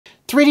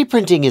3D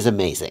printing is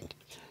amazing.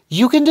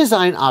 You can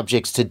design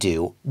objects to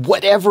do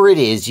whatever it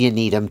is you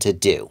need them to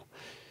do.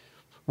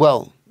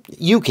 Well,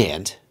 you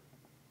can't.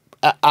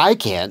 I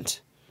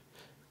can't.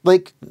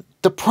 Like,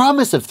 the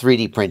promise of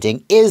 3D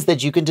printing is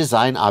that you can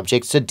design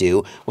objects to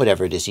do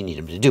whatever it is you need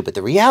them to do. But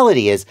the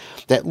reality is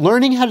that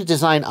learning how to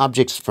design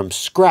objects from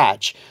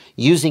scratch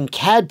using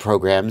CAD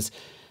programs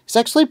is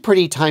actually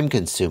pretty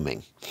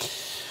time-consuming.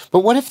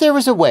 But what if there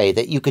was a way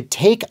that you could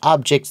take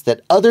objects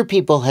that other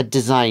people had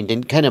designed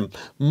and kind of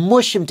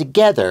mush them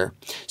together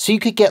so you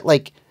could get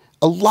like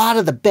a lot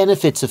of the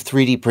benefits of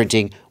 3D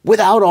printing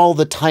without all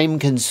the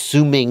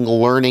time-consuming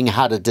learning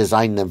how to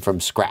design them from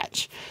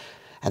scratch?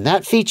 And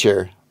that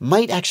feature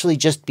might actually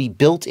just be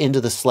built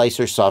into the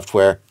Slicer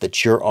software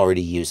that you're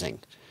already using.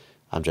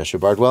 I'm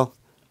Joshua Bardwell.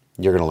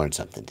 You're going to learn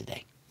something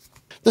today.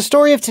 The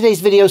story of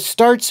today's video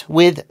starts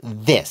with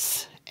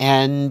this.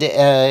 And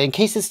in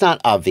case it's not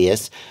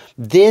obvious,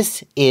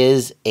 this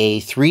is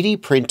a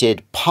 3D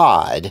printed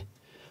pod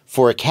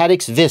for a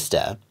CAD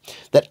Vista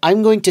that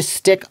I'm going to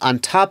stick on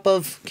top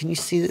of, can you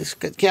see this?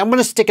 I'm going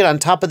to stick it on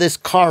top of this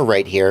car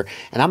right here,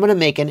 and I'm going to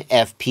make an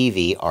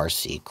FPV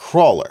RC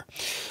crawler.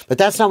 But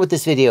that's not what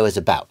this video is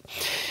about,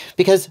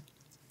 because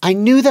I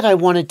knew that I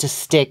wanted to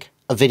stick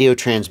a video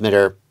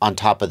transmitter on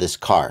top of this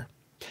car.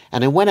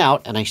 And I went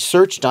out and I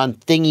searched on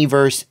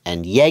Thingiverse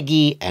and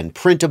Yegi and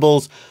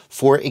Printables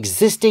for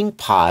existing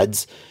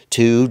pods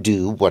to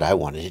do what I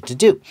wanted it to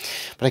do.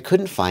 But I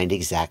couldn't find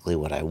exactly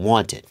what I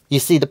wanted. You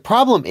see, the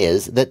problem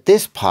is that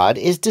this pod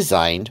is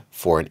designed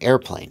for an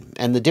airplane.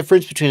 And the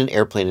difference between an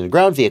airplane and a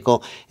ground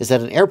vehicle is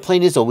that an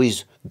airplane is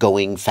always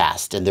going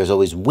fast and there's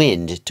always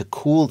wind to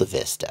cool the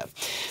Vista.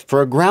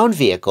 For a ground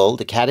vehicle,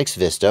 the CAD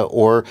Vista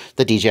or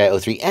the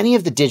DJI-O3, any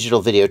of the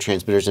digital video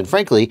transmitters, and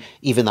frankly,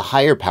 even the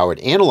higher powered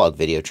analog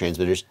video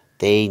transmitters,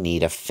 they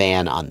need a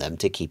fan on them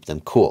to keep them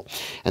cool.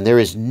 And there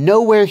is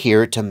nowhere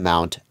here to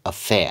mount a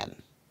fan.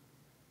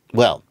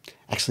 Well,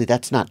 actually,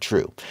 that's not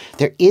true.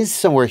 There is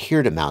somewhere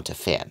here to mount a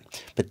fan,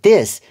 but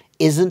this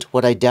isn't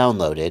what I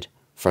downloaded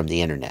from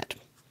the internet.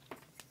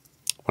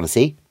 Want to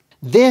see?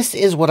 This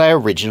is what I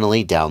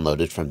originally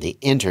downloaded from the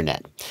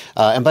internet.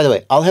 And by the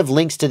way, I'll have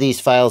links to these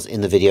files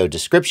in the video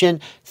description.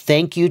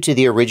 Thank you to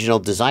the original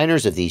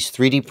designers of these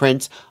 3D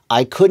prints.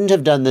 I couldn't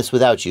have done this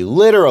without you.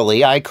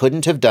 Literally, I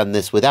couldn't have done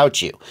this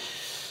without you.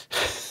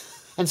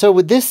 And so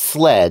with this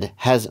sled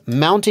has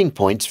mounting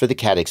points for the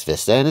CAD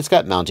Vista, and it's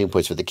got mounting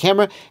points for the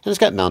camera, and it's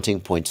got mounting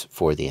points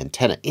for the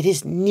antenna. It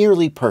is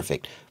nearly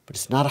perfect, but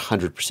it's not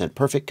 100%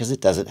 perfect because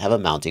it doesn't have a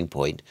mounting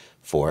point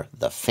for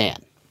the fan.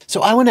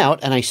 So I went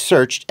out and I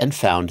searched and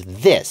found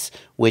this,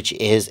 which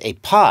is a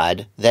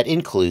pod that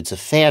includes a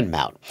fan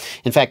mount.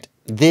 In fact,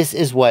 this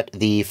is what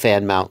the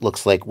fan mount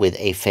looks like with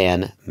a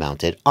fan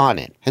mounted on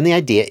it. And the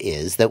idea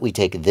is that we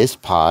take this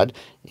pod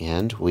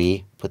and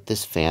we put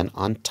this fan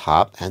on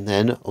top, and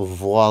then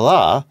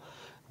voila,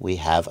 we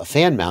have a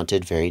fan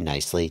mounted very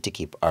nicely to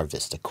keep our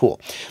Vista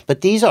cool. But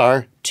these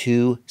are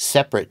two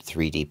separate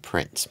 3D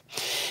prints.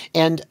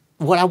 And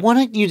what I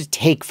wanted you to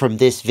take from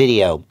this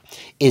video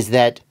is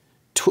that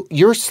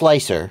your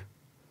slicer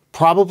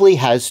probably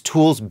has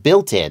tools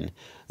built in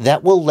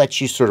that will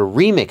let you sort of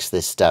remix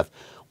this stuff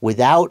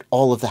without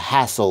all of the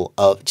hassle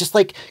of just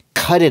like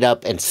cut it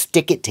up and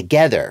stick it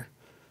together,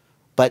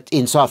 but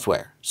in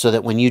software, so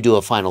that when you do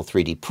a final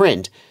 3D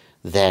print,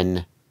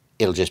 then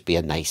it'll just be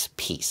a nice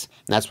piece.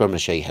 And that's what I'm going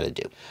to show you how to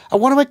do. I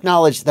want to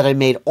acknowledge that I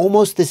made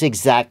almost this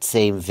exact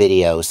same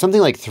video something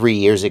like 3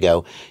 years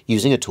ago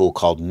using a tool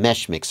called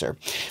Mesh Mixer.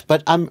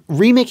 But I'm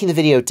remaking the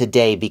video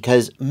today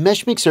because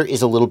Mesh Mixer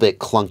is a little bit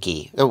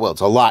clunky. Well, it's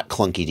a lot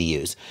clunky to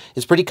use.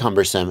 It's pretty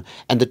cumbersome.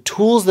 And the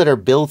tools that are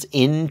built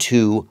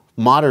into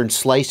modern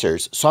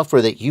slicers,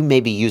 software that you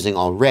may be using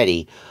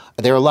already,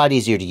 they're a lot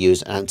easier to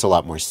use and it's a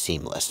lot more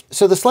seamless.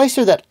 So the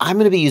slicer that I'm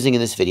going to be using in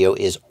this video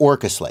is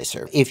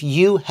OrcaSlicer. If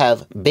you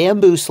have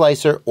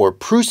BambuSlicer or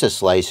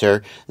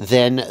PrusaSlicer,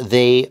 then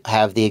they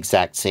have the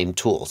exact same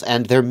tools.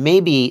 And there may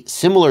be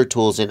similar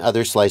tools in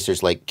other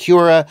slicers like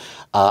Cura.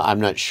 I'm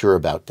not sure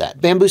about that.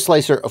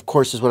 BambuSlicer, of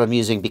course, is what I'm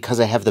using because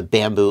I have the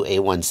Bambu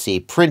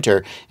A1C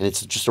printer, and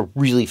it's just a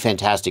really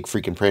fantastic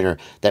freaking printer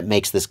that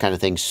makes this kind of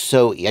thing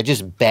so... I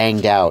just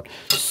banged out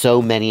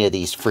so many of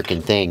these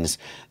freaking things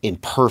in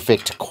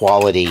perfect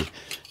quality,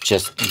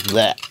 just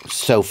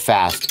so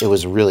fast. It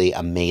was really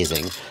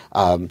amazing.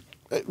 But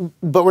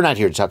we're not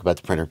here to talk about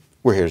the printer.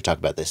 We're here to talk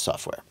about this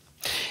software.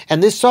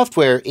 And this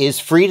software is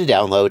free to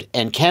download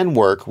and can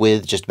work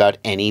with just about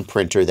any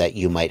printer that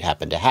you might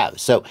happen to have.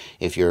 So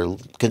if you're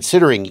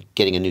considering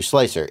getting a new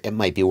slicer, it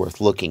might be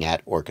worth looking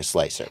at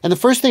OrcaSlicer. And the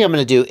first thing I'm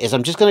going to do is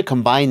I'm just going to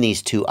combine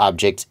these two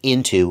objects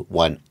into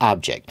one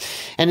object.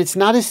 And it's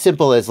not as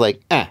simple as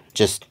like,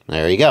 just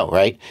there you go,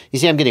 right? You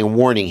see, I'm getting a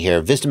warning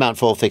here. Vista Mount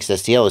Full Fixed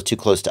STL is too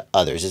close to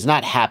others. It's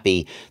not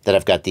happy that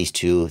I've got these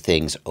two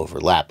things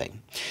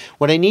overlapping.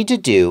 What I need to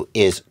do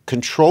is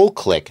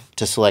Control-click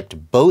to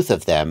select both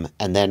of them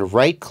and then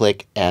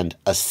right-click and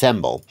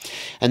assemble.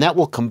 And that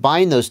will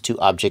combine those two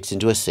objects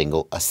into a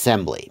single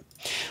assembly.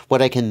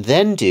 What I can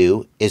then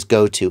do is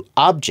go to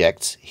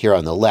Objects here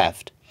on the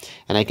left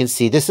and I can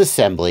see this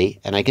assembly,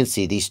 and I can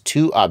see these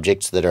two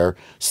objects that are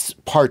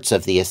parts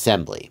of the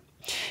assembly.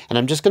 And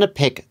I'm just going to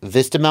pick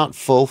Vista Mount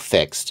Full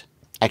Fixed.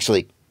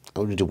 Actually,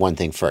 I'm going to do one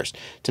thing first.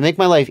 To make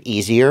my life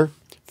easier,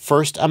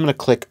 first I'm going to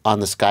click on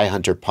the Sky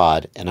Hunter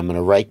pod, and I'm going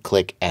to right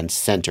click and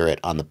center it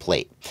on the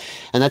plate.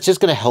 And that's just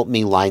going to help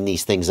me line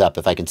these things up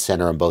if I can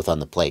center them both on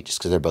the plate, just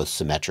because they're both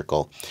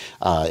symmetrical.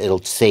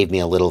 It'll save me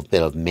a little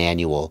bit of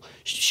manual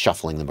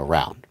shuffling them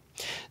around.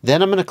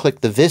 Then I'm going to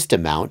click the Vista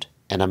Mount,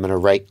 and I'm going to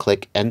right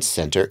click and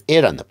center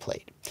it on the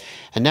plate.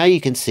 And now you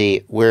can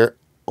see we're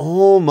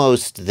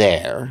almost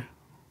there.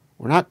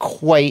 We're not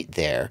quite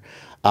there.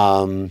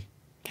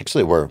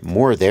 Actually, we're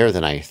more there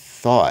than I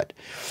thought.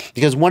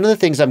 Because one of the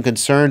things I'm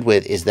concerned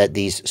with is that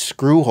these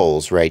screw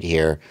holes right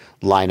here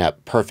line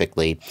up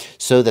perfectly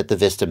so that the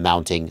Vista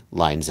mounting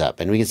lines up.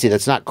 And we can see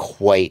that's not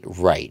quite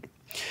right.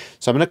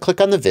 So I'm going to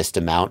click on the Vista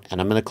mount,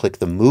 and I'm going to click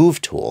the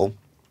Move tool.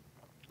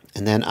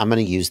 And then I'm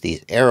going to use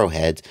these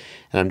arrowheads,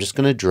 and I'm just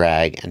going to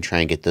drag and try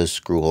and get those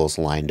screw holes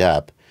lined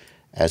up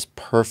as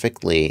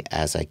perfectly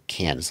as I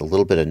can. It's a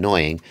little bit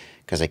annoying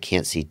because I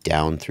can't see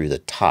down through the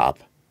top,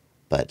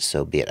 but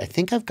so be it. I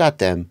think I've got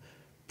them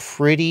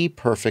pretty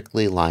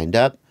perfectly lined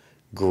up.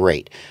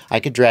 Great.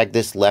 I could drag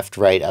this left,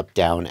 right, up,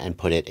 down, and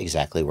put it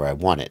exactly where I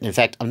want it. And in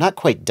fact, I'm not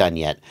quite done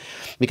yet,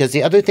 because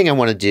the other thing I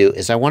want to do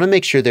is I want to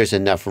make sure there's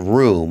enough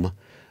room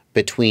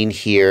between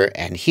here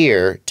and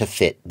here to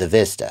fit the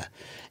Vista.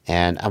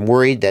 And I'm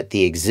worried that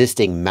the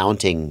existing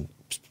mounting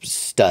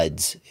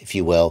studs, if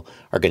you will,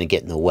 are going to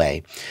get in the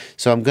way.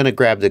 So I'm going to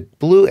grab the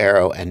blue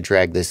arrow and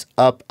drag this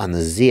up on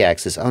the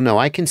Z-axis. Oh no,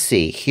 I can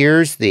see. Here,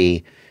 let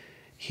me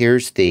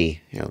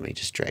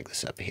just drag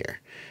this up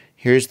here.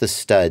 Here's the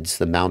studs,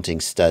 the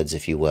mounting studs,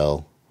 if you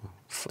will,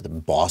 for the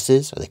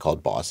bosses. Are they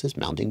called bosses?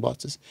 Mounting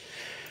bosses?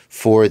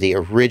 For the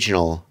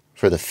original,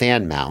 for the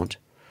fan mount.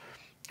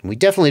 And we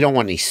definitely don't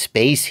want any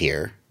space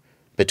here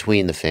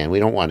between the fan. We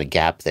don't want a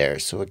gap there.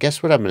 So I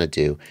guess what I'm going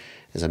to do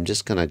is I'm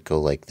just going to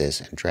go like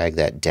this and drag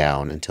that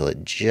down until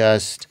it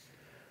just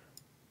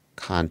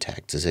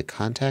contacts. Is it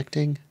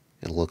contacting?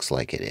 It looks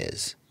like it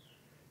is.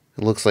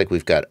 It looks like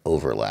we've got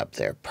overlap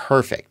there.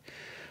 Perfect.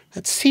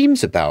 That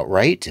seems about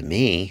right to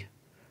me.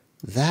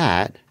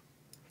 That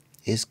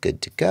is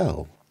good to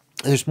go.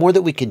 There's more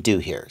that we can do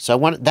here.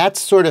 So that's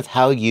sort of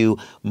how you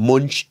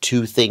munch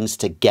two things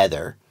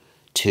together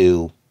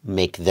to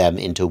make them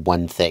into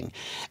one thing.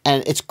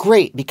 And it's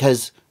great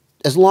because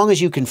as long as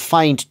you can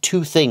find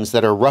two things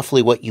that are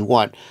roughly what you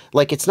want,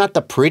 like it's not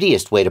the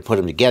prettiest way to put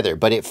them together,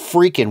 but it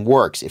freaking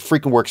works. It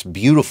freaking works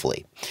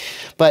beautifully.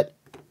 But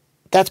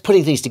that's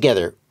putting things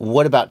together.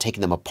 What about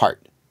taking them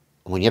apart?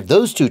 When you have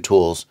those two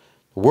tools,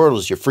 the world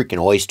is your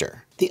freaking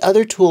oyster. The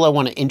other tool I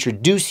want to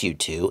introduce you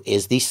to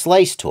is the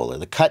Slice tool, or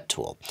the Cut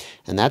tool.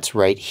 And that's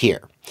right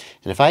here.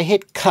 And if I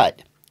hit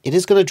Cut, it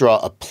is going to draw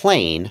a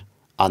plane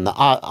on the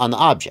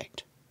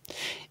object.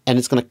 And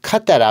it's going to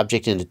cut that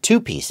object into two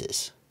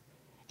pieces.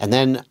 And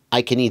then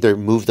I can either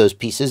move those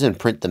pieces and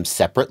print them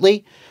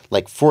separately.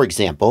 Like, for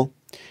example,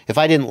 if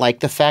I didn't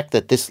like the fact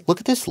that this, look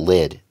at this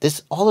lid,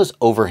 all those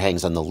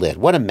overhangs on the lid,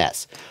 what a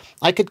mess.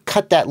 I could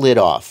cut that lid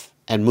off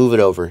and move it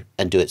over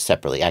and do it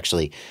separately.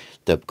 Actually,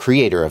 the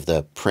creator of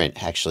the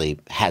print actually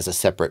has a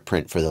separate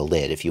print for the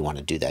lid. If you want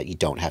to do that, you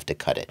don't have to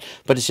cut it,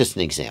 but it's just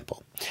an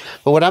example.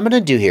 But what I'm going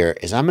to do here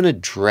is I'm going to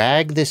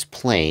drag this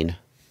plane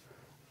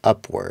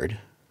upward.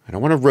 I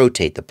don't want to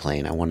rotate the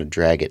plane. I want to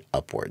drag it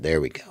upward.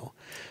 There we go.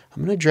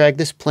 I'm going to drag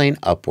this plane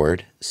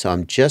upward, so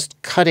I'm just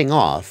cutting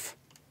off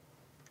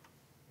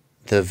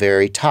the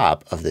very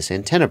top of this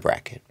antenna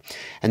bracket.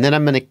 And then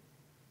I'm going to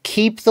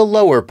keep the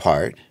lower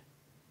part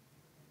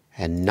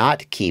and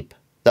not keep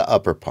the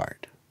upper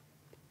part.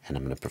 And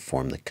I'm going to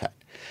perform the cut.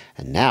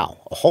 And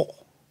now,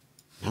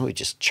 now we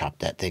just chop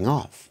that thing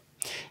off.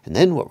 And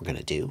then what we're going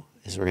to do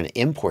is we're going to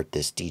import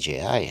this DJI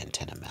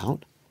antenna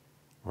mount,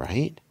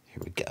 right?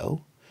 Here we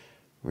go.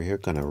 We're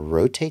going to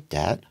rotate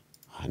that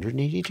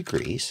 180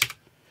 degrees.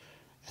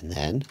 And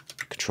then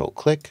Control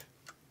click.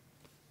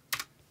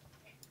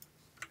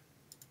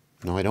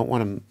 No, I don't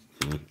want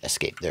to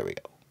escape. There we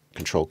go.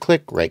 Control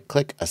click, right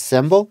click,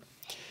 assemble.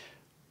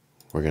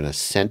 We're going to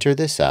center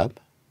this up.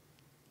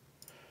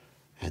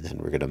 And then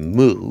we're going to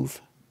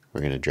move.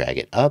 We're going to drag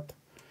it up.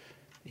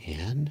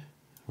 And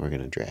we're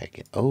going to drag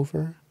it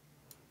over.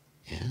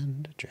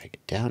 And drag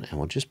it down. And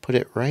we'll just put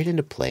it right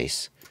into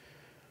place.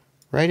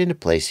 Right into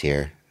place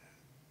here.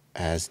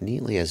 As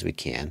neatly as we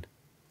can.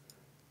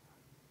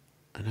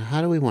 And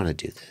how do we want to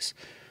do this?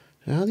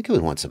 I think we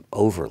want some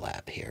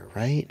overlap here,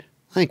 right?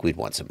 I think we'd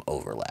want some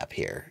overlap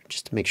here,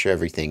 just to make sure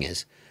everything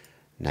is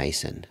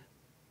nice and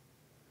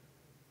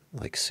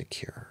like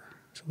secure.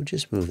 So we'll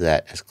just move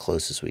that as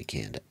close as we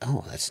can to,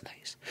 oh, that's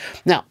nice.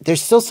 Now,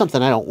 there's still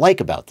something I don't like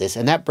about this,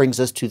 and that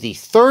brings us to the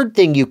third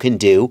thing you can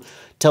do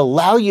to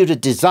allow you to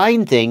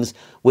design things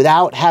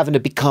without having to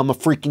become a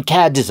freaking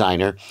CAD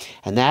designer,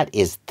 and that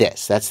is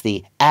this. That's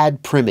the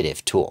Add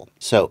Primitive tool.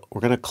 So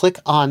we're going to click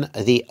on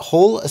the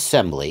whole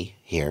assembly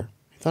here.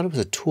 I thought it was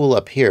a tool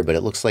up here, but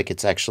it looks like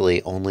it's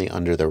actually only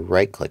under the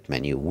right-click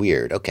menu.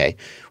 Weird. Okay,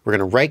 we're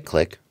going to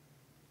right-click,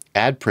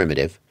 add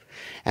primitive,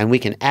 and we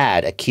can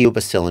add a cube,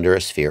 a cylinder,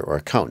 a sphere, or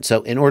a cone.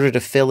 So in order to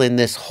fill in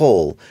this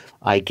hole,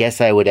 I guess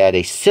I would add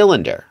a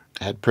cylinder.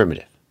 Add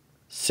primitive.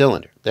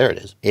 Cylinder. There it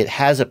is. It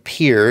has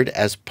appeared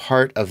as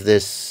part of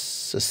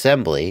this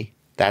assembly.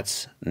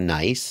 That's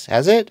nice.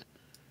 Has it?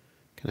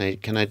 Do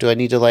I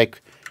need to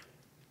like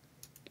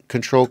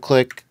control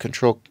click,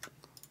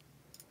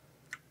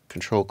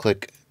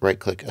 right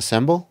click,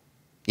 assemble?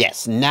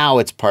 Yes, now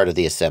it's part of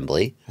the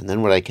assembly. And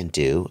then what I can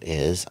do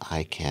is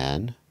I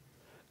can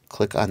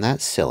click on that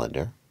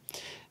cylinder,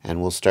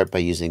 and we'll start by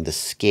using the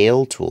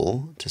scale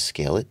tool to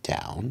scale it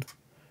down,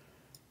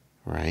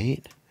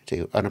 right,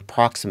 to an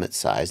approximate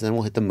size. And then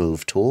we'll hit the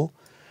move tool,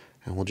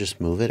 and we'll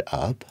just move it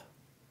up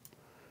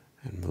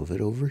and move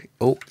it over.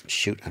 Oh,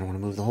 shoot, I don't want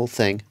to move the whole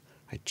thing.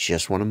 I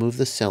just want to move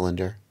the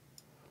cylinder.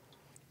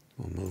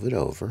 We'll move it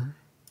over,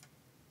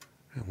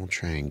 and we'll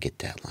try and get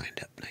that lined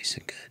up nice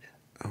and good.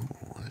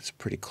 Oh, that's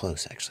pretty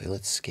close, actually.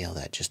 Let's scale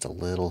that just a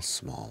little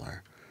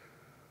smaller.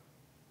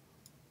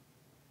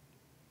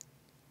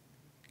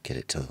 Get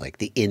it to like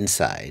the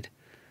inside.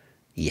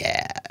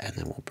 Yeah, and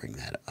then we'll bring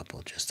that up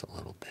just a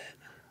little bit.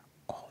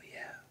 Oh,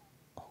 yeah.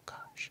 Oh,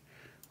 gosh.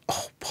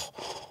 Oh,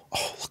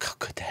 look how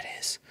good that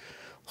is.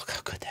 Look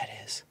how good that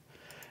is.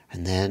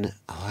 And then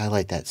I'll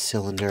highlight that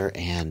cylinder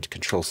and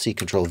Control-C,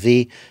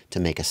 Control-V to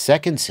make a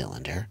second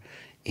cylinder.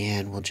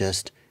 And we'll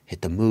just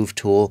hit the Move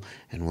tool,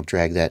 and we'll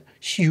drag that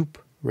shoop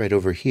right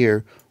over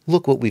here.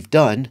 Look what we've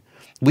done.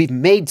 We've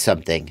made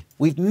something.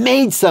 We've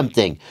made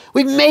something.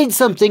 We've made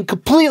something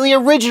completely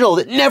original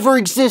that never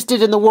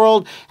existed in the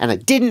world, and I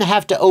didn't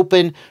have to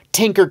open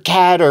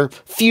Tinkercad or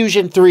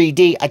Fusion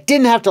 3D. I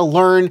didn't have to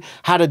learn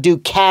how to do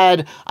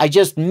CAD. I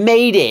just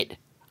made it.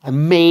 I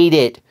made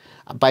it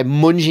by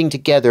munging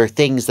together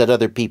things that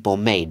other people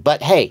made.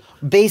 But hey,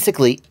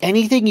 basically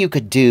anything you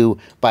could do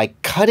by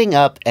cutting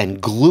up and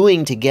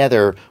gluing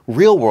together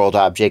real world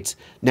objects,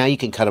 now you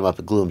can cut them up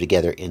and glue them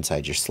together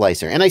inside your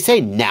slicer. And I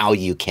say now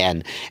you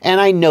can.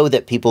 And I know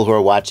that people who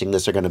are watching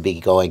this are going to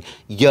be going,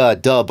 yeah,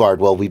 duh,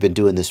 Bardwell, we've been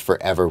doing this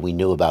forever. We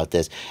knew about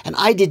this. And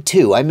I did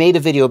too. I made a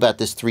video about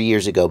this 3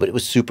 years ago, but it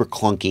was super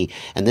clunky.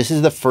 And this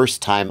is the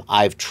first time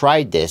I've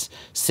tried this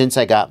since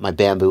I got my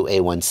Bambu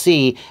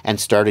A1C and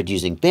started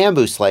using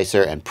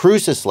BambuSlicer and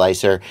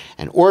PrusaSlicer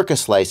and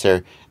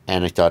OrcaSlicer,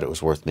 and I thought it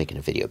was worth making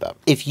a video about.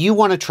 If you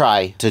want to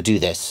try to do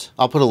this,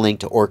 I'll put a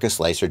link to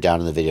OrcaSlicer down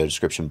in the video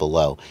description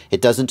below.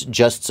 It doesn't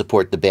just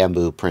support the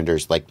Bambu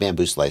printers, like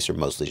BambuSlicer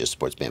mostly just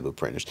supports Bambu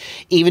printers.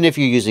 Even if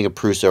you're using a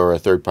Prusa or a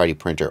third-party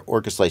printer,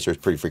 OrcaSlicer is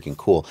pretty freaking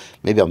cool.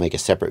 Maybe I'll make a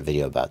separate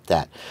video about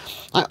that.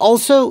 I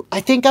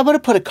think I'm going to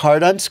put a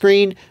card on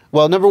screen.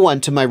 Well, number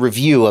one, to my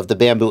review of the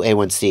Bambu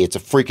A1C. It's a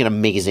freaking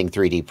amazing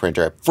 3D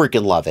printer. I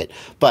freaking love it.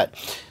 But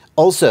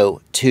also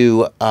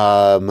to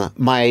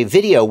my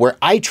video where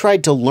I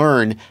tried to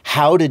learn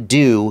how to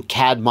do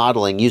CAD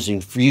modeling using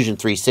Fusion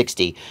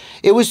 360.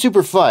 It was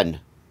super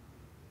fun,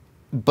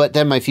 but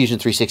then my Fusion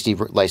 360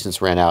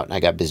 license ran out and I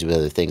got busy with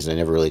other things and I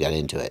never really got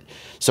into it.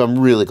 So I'm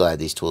really glad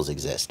these tools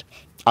exist.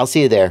 I'll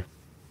see you there.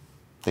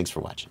 Thanks for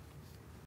watching.